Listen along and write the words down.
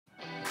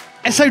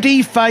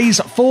SoD Phase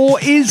 4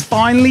 is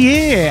finally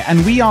here,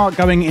 and we are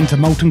going into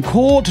Molten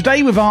Core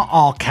today with our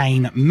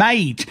Arcane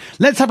Mage.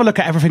 Let's have a look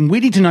at everything we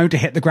need to know to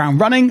hit the ground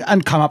running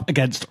and come up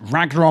against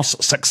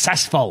Ragnaros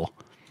successful.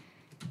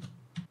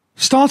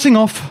 Starting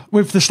off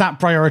with the stat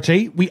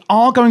priority, we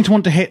are going to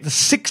want to hit the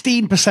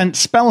 16%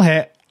 spell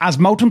hit as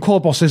Molten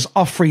Core bosses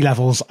are 3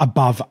 levels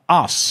above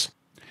us.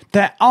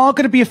 There are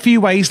going to be a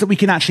few ways that we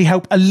can actually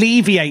help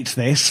alleviate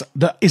this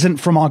that isn't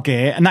from our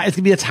gear, and that is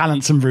going to be the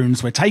talents and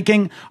runes we're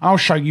taking. I'll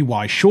show you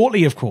why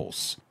shortly, of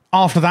course.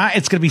 After that,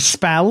 it's going to be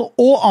spell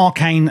or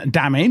arcane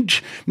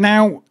damage.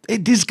 Now,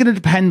 it is going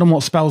to depend on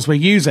what spells we're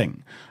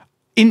using.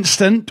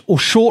 Instant or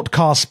short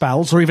cast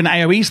spells, or even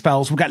AoE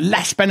spells, will get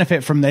less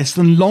benefit from this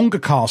than longer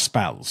cast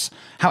spells.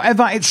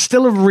 However, it's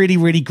still a really,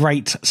 really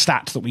great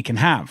stat that we can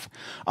have.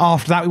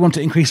 After that, we want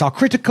to increase our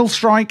critical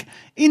strike,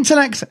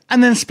 intellect,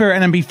 and then spirit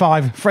and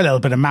MB5 for a little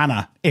bit of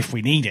mana, if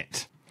we need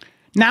it.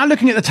 Now,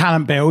 looking at the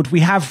talent build,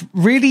 we have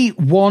really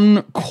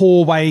one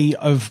core way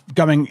of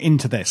going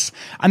into this,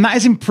 and that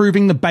is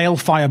improving the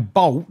Balefire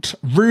Bolt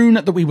rune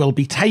that we will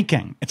be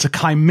taking. It's a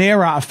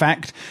chimera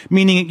effect,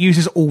 meaning it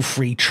uses all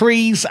 3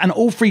 trees, and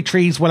all 3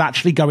 trees will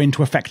actually go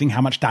into affecting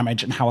how much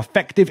damage and how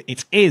effective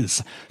it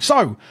is.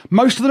 So,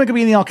 most of them are going to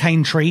be in the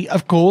Arcane tree.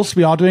 Of course,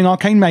 we are doing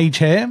Arcane Mage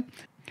here.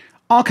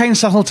 Arcane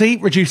Subtlety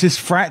reduces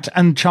threat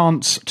and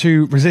chance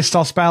to resist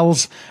our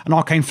spells, and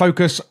Arcane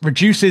Focus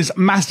reduces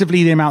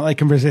massively the amount they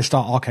can resist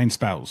our arcane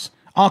spells.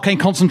 Arcane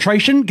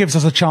Concentration gives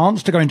us a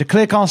chance to go into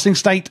clear casting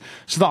state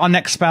so that our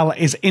next spell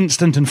is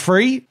instant and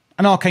free,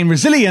 and Arcane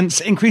Resilience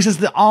increases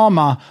the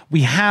armor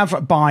we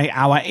have by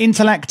our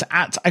intellect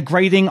at a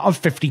grading of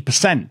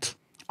 50%.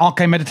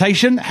 Arcane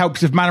Meditation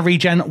helps with mana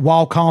regen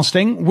while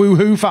casting,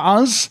 woohoo for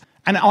us.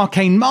 And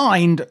Arcane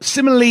Mind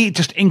similarly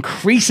just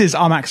increases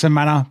our maximum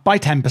mana by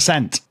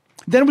 10%.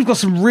 Then we've got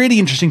some really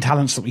interesting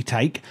talents that we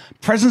take.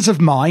 Presence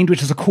of Mind,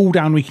 which is a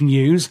cooldown we can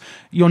use.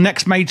 Your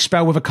next mage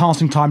spell with a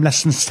casting time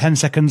less than 10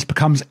 seconds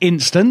becomes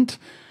instant.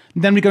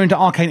 Then we go into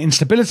Arcane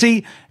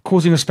Instability,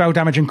 causing a spell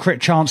damage and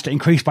crit chance to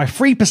increase by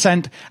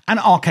 3%, and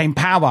Arcane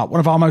Power, one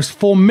of our most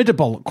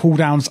formidable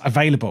cooldowns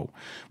available.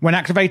 When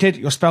activated,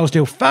 your spells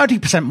deal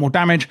 30% more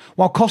damage,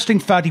 while costing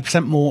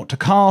 30% more to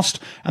cast,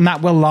 and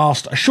that will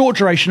last a short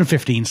duration of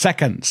 15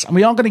 seconds. And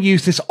we are going to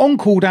use this on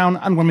cooldown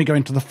and when we go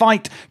into the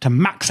fight to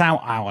max out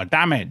our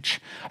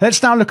damage.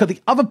 Let's now look at the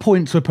other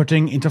points we're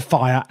putting into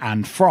Fire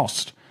and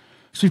Frost.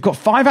 So we've got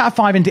 5 out of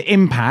 5 into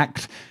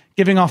Impact,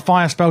 giving our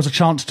fire spells a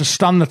chance to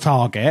stun the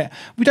target.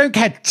 We don't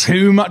care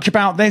too much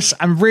about this,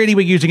 and really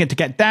we're using it to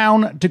get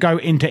down to go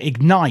into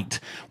Ignite,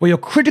 where your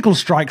critical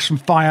strikes from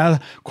fire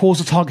cause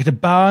the target to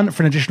burn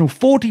for an additional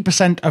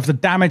 40% of the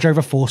damage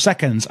over 4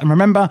 seconds. And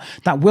remember,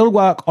 that will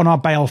work on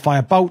our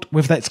Balefire Bolt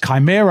with its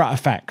Chimera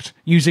effect,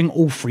 using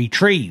all 3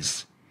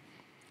 trees.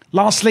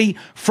 Lastly,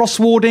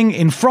 Frost Warding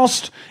in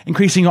Frost,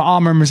 increasing your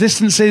armor and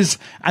resistances,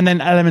 and then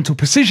Elemental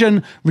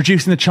Precision,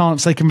 reducing the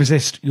chance they can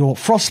resist your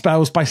frost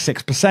spells by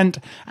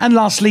 6%. And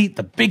lastly,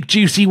 the big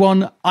juicy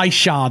one, Ice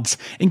Shards,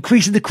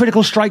 increasing the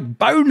critical strike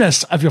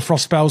bonus of your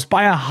frost spells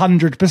by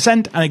 100%,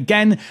 and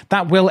again,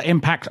 that will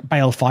impact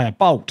Balefire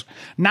Bolt.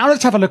 Now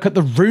let's have a look at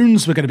the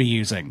runes we're going to be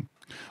using.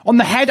 On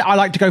the head, I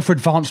like to go for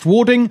Advanced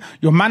Warding.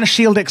 Your Mana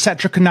Shield,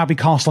 etc. can now be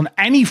cast on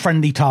any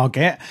friendly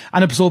target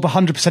and absorb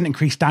 100%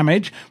 increased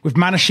damage, with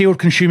Mana Shield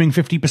consuming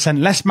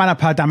 50% less mana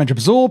per damage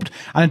absorbed,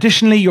 and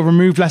additionally, your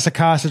Remove Lesser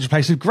Curse is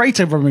replaced with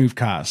Greater Remove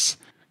Curse.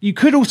 You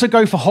could also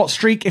go for Hot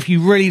Streak if you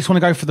really just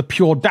want to go for the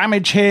pure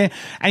damage here.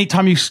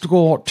 Anytime you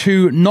score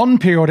 2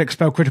 non-periodic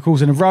spell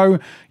criticals in a row,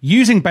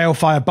 using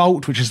Balefire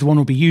Bolt, which is the one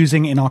we'll be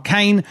using in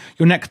Arcane,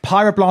 your next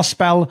Pyroblast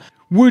spell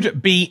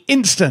would be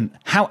instant.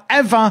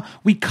 However,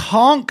 we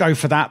can't go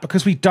for that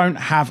because we don't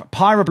have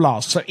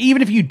Pyroblast. So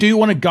even if you do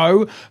want to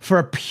go for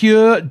a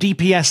pure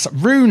DPS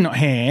rune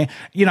here,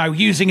 you know,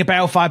 using a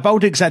Balefire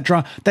Bolt,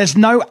 etc., there's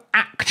no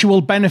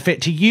actual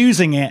benefit to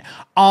using it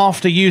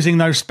after using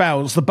those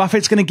spells. The buff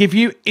it's going to give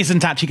you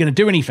isn't actually going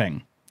to do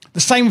anything. The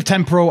same with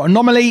Temporal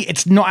Anomaly,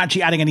 it's not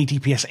actually adding any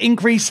DPS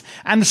increase,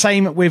 and the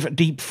same with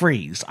Deep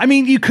Freeze. I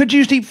mean, you could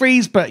use Deep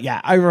Freeze, but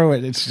yeah, overall,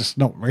 it's just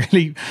not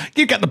really,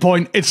 you get the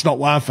point, it's not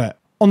worth it.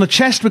 On the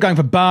chest, we're going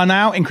for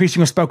Burnout, increasing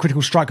your spell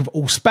critical strike of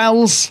all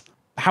spells.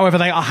 However,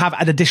 they have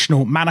an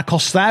additional mana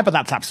cost there, but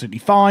that's absolutely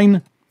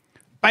fine.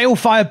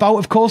 Balefire Bolt,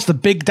 of course, the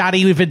big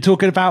daddy we've been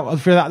talking about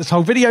throughout this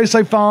whole video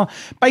so far.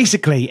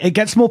 Basically, it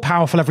gets more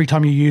powerful every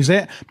time you use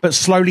it, but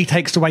slowly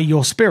takes away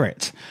your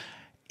spirit.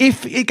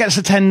 If it gets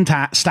to 10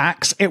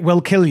 stacks, it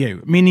will kill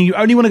you, meaning you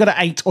only want to go to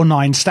 8 or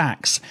 9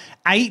 stacks.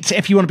 8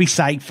 if you want to be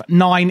safe,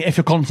 9 if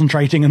you're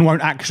concentrating and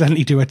won't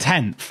accidentally do a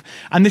 10th.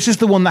 And this is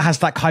the one that has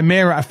that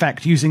Chimera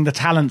effect using the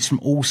talents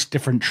from all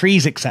different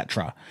trees,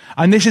 etc.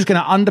 And this is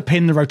going to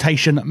underpin the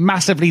rotation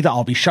massively that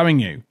I'll be showing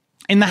you.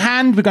 In the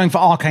hand, we're going for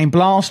Arcane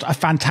Blast, a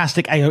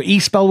fantastic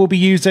AoE spell we'll be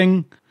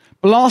using.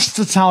 Blasts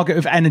the target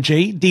with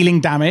energy,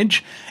 dealing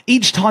damage.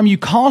 Each time you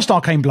cast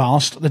Arcane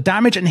Blast, the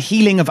damage and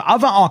healing of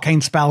other arcane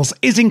spells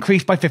is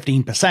increased by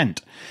 15%.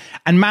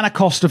 and mana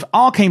cost of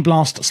Arcane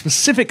Blast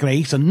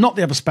specifically, so not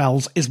the other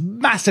spells, is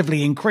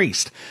massively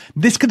increased.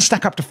 This can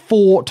stack up to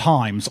 4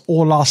 times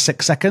or last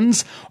 6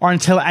 seconds, or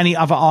until any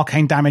other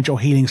arcane damage or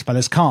healing spell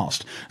is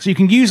cast. So you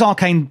can use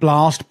Arcane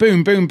Blast,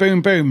 boom, boom,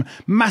 boom, boom,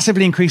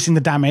 massively increasing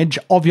the damage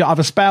of your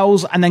other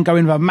spells, and then go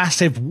in with a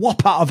massive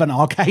whopper of an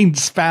arcane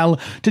spell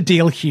to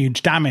deal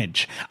huge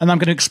damage. And I'm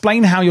going to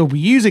explain how you'll be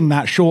using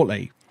that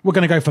shortly. We're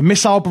going to go for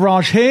Missile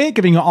Barrage here,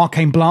 giving your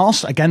Arcane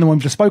Blast, again the one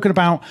we've just spoken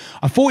about,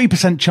 a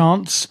 40%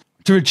 chance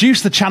to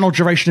reduce the channel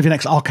duration of your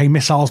next arcane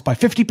missiles by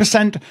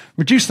 50%,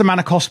 reduce the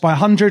mana cost by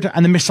 100,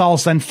 and the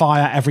missiles then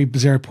fire every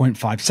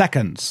 0.5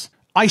 seconds.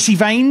 Icy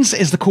Veins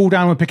is the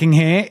cooldown we're picking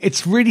here.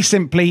 It's really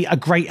simply a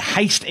great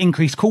haste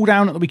increased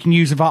cooldown that we can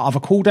use with our other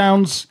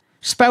cooldowns.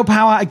 Spell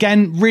Power,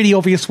 again, really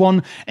obvious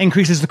one,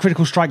 increases the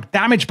critical strike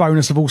damage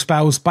bonus of all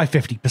spells by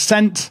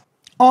 50%.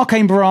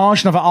 Arcane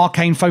Barrage, another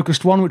arcane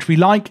focused one, which we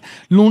like,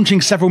 launching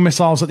several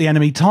missiles at the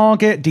enemy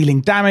target, dealing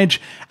damage,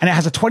 and it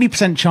has a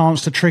 20%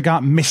 chance to trigger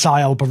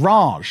Missile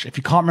Barrage. If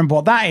you can't remember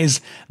what that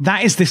is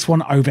this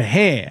one over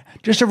here.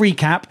 Just to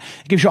recap,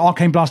 it gives your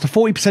Arcane Blast a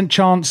 40%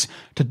 chance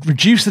to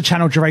reduce the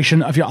channel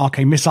duration of your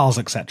arcane missiles,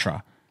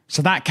 etc.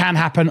 So that can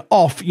happen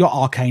off your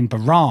Arcane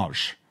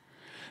Barrage.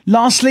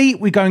 Lastly,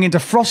 we're going into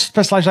Frost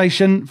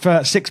Specialization for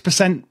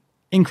 6%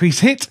 increase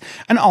hit,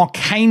 an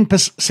arcane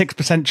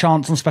 6%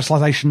 chance on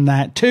specialization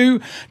there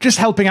too, just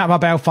helping out our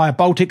Balefire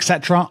Bolt,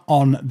 etc.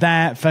 on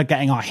there for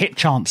getting our hit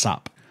chance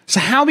up. So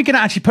how are we going to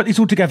actually put these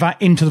all together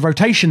into the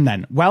rotation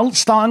then? Well,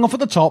 starting off at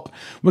the top,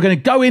 we're going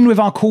to go in with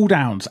our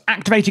cooldowns,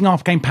 activating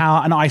Arcane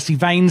Power and Icy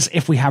Veins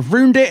if we have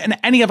ruined it, and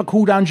any other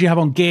cooldowns you have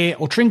on gear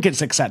or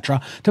trinkets,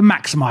 etc. to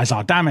maximize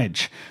our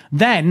damage.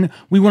 Then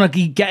we want to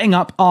be getting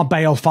up our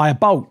Balefire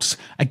Bolts.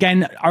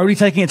 Again, only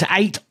taking it to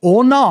 8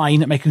 or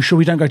 9, making sure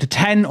we don't go to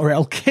 10 or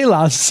it'll kill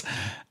us,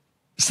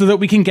 so that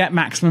we can get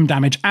maximum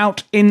damage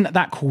out in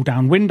that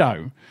cooldown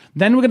window.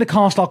 Then we're going to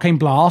cast Arcane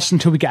Blast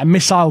until we get a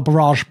Missile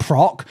Barrage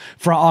proc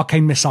for our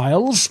Arcane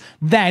Missiles.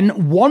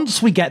 Then,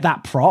 once we get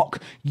that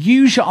proc,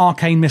 use your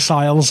Arcane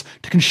Missiles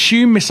to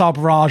consume Missile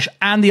Barrage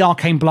and the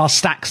Arcane Blast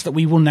stacks that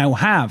we will now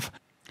have.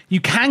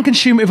 You can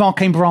consume it with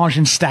Arcane Barrage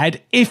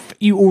instead if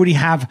you already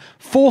have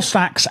 4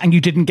 stacks and you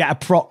didn't get a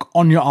proc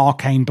on your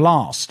Arcane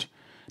Blast.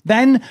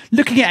 Then,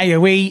 looking at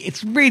AoE,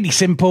 it's really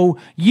simple.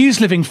 Use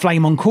Living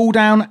Flame on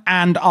cooldown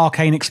and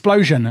Arcane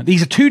Explosion.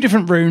 These are 2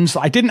 different runes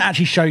that I didn't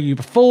actually show you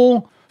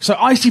before. So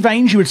Icy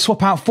Veins, you would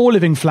swap out for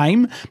Living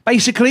Flame.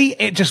 Basically,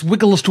 it just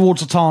wiggles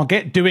towards the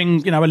target,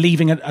 doing,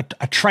 leaving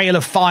a trail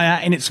of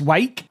fire in its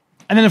wake.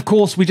 And then, of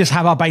course, we just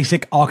have our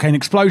basic Arcane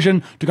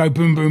Explosion to go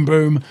boom, boom,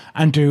 boom,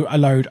 and do a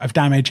load of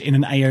damage in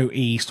an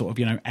AoE sort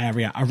of,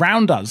 area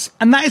around us.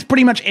 And that is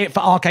pretty much it for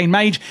Arcane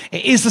Mage.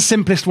 It is the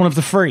simplest one of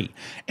the 3.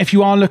 If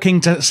you are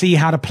looking to see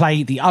how to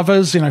play the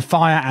others,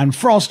 Fire and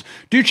Frost,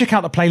 do check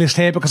out the playlist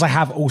here because I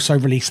have also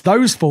released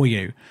those for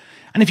you.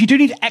 And if you do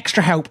need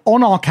extra help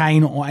on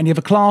Arcane or any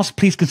other class,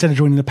 please consider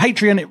joining the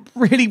Patreon. It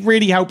really,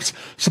 really helps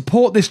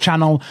support this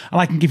channel, and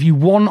I can give you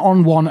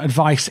one-on-one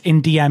advice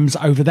in DMs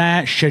over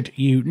there should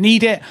you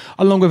need it,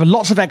 along with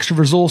lots of extra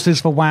resources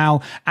for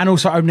WoW, and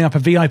also opening up a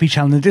VIP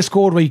channel in the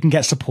Discord where you can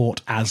get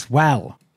support as well.